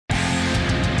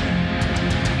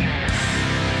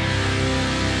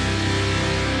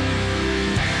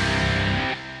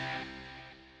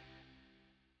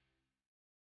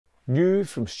New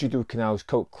from Studio Canal's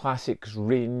cult classics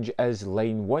range is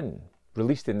Line 1.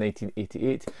 Released in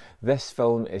 1988, this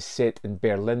film is set in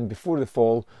Berlin before the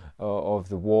fall of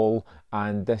the wall,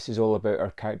 and this is all about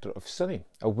our character of Sunny,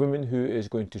 a woman who is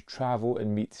going to travel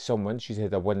and meet someone she's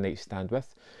had a one-night stand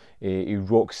with, a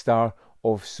rock star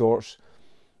of sorts.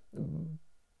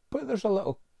 But there's a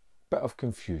little bit of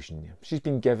confusion there. She's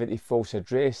been given a false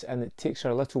address, and it takes her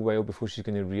a little while before she's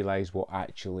going to realise what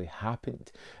actually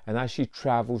happened. And as she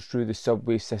travels through the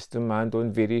subway system and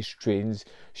on various trains,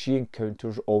 she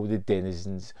encounters all the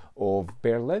denizens of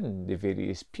Berlin, the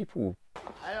various people.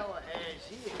 Hallo,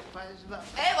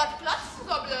 Ey, was glotzt du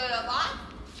so blöd, wa?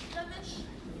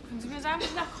 Können Sie mir sagen, wie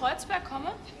ich nach Kreuzberg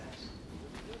komme?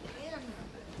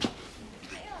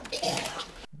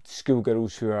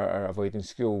 Schoolgirls who are avoiding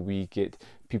school, we get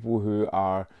people who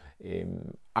are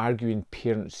arguing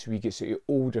parents, we get sort of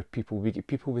older people, we get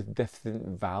people with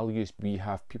different values, we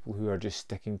have people who are just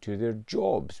sticking to their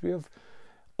jobs. We have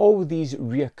all these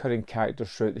reoccurring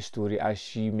characters throughout the story as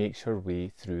she makes her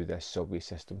way through this subway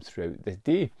system throughout the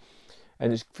day.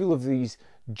 And it's full of these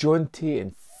jaunty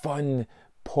and fun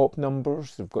pop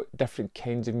numbers. They've got different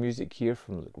kinds of music here,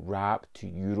 from like rap to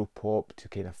Europop to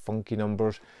kind of funky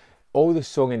numbers. All the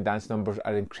song and dance numbers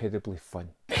are incredibly fun.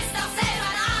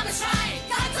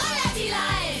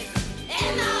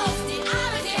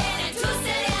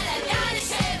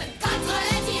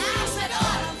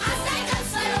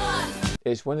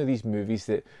 It's one of these movies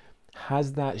that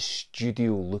has that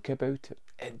studio look about it.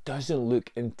 It doesn't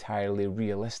look entirely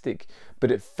realistic,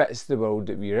 but it fits the world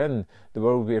that we're in, the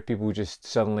world where people just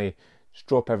suddenly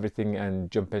drop everything and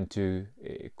jump into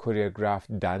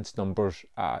choreographed dance numbers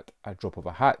at a drop of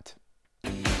a hat.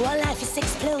 Well, life is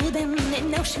exploding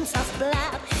in oceans of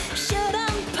blood.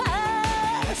 Shouldn't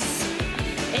pass.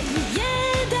 In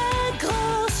jeder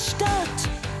Großstadt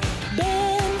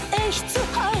bin ich zu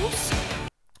Haus.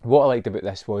 What I liked about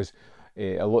this was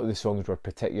a lot of the songs were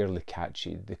particularly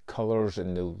catchy. The colours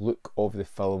and the look of the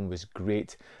film was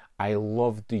great. I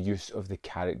loved the use of the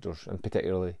characters, and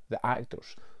particularly the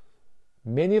actors.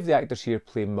 Many of the actors here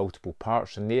play multiple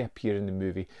parts, and they appear in the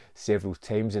movie several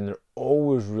times, and they're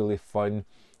always really fun.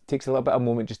 It takes a little bit of a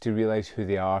moment just to realise who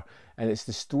they are, and it's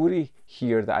the story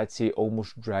here that I'd say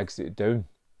almost drags it down.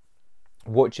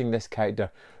 Watching this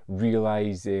character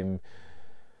realise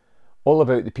all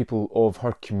about the people of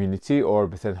her community or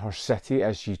within her city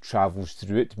as she travels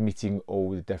through it, meeting all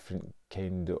the different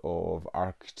kind of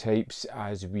archetypes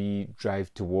as we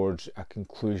drive towards a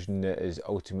conclusion that is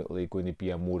ultimately going to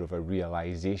be more of a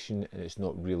realisation, and it's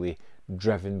not really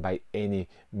driven by any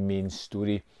main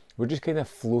story. We're just kind of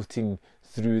floating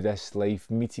through this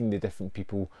life, meeting the different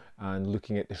people and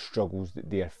looking at the struggles that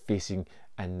they are facing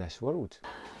in this world.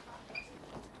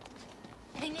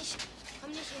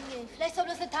 Vielleicht soll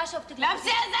bloß eine Tasche auf die Glaubst du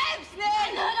ja selbst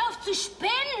nicht! Hör auf zu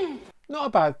spinnen! Not a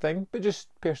bad thing, but just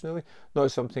personally,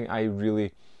 not something I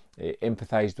really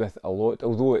empathised with a lot,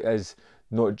 although it is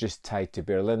not just tied to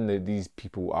Berlin. These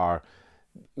people are,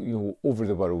 you know, over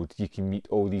the world. You can meet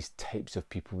all these types of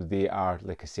people. They are,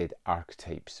 like I said,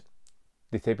 archetypes.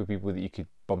 The type of people that you could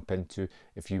bump into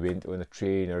if you went on a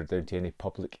train or down to any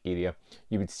public area.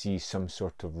 You would see some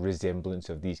sort of resemblance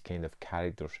of these kind of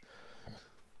characters.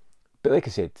 But like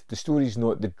I said, the story's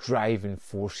not the driving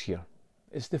force here.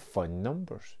 It's the fun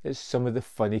numbers. It's some of the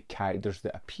funny characters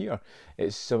that appear.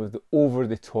 It's some of the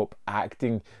over-the-top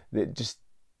acting that just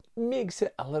makes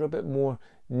it a little bit more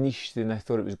niche than I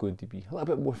thought it was going to be. A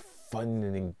little bit more fun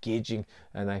and engaging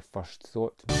than I first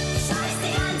thought.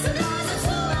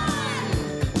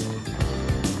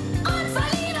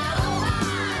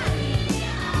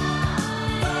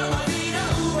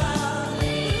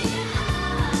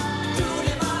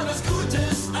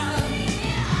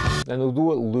 And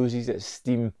although it loses its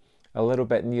steam a little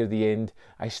bit near the end,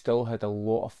 I still had a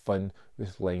lot of fun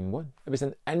with Line 1. It was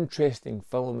an interesting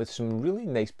film with some really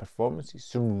nice performances,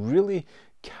 some really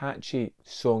catchy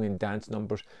song and dance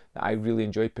numbers that I really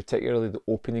enjoyed, particularly the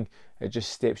opening. It just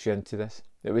steps you into this.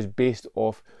 It was based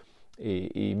off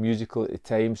a musical at the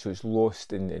time, so it's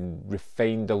lost and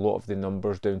refined a lot of the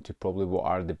numbers down to probably what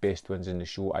are the best ones in the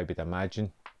show, I would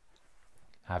imagine,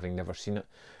 having never seen it.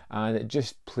 And it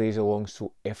just plays along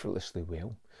so effortlessly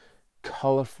well.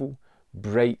 Colourful,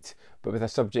 bright, but with a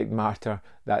subject matter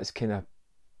that's kind of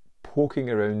poking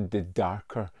around the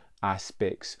darker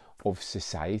aspects of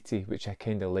society, which I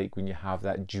kind of like when you have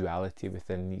that duality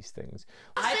within these things.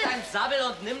 Halt dein Sabbel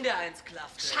und nimm dir eins,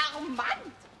 Klafter.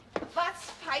 Charmant!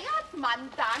 Was feiert man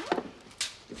dann?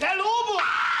 Verlobung!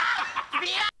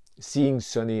 seeing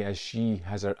Sunny as she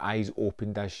has her eyes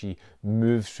opened, as she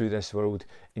moves through this world,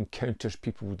 encounters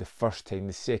people the first time,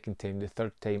 the second time, the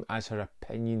third time, as her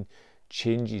opinion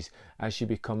changes, as she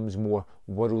becomes more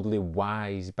worldly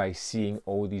wise by seeing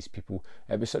all these people.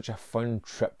 It was such a fun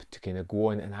trip to kind of go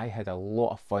on, and I had a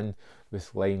lot of fun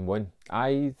with Line 1.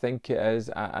 I think it is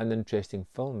an interesting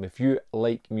film. If you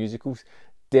like musicals,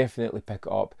 definitely pick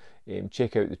it up.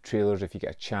 Check out the trailers if you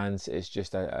get a chance. It's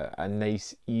just a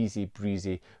nice, easy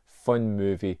breezy, fun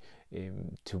movie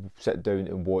to sit down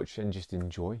and watch and just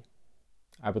enjoy.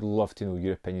 I would love to know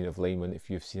your opinion of Line 1 if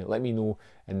you've seen it. Let me know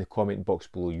in the comment box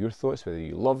below your thoughts, whether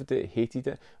you loved it, hated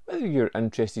it, whether you're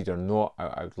interested or not.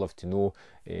 I would love to know.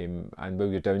 And while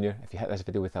you're down there, if you hit this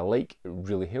video with a like, it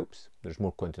really helps. There's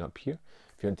more content up here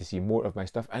if you want to see more of my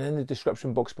stuff. And in the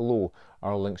description box below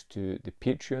are links to the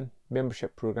Patreon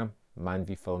membership program,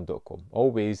 manvfilm.com, all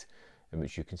ways in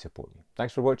which you can support me.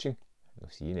 Thanks for watching, and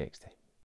I'll see you next time.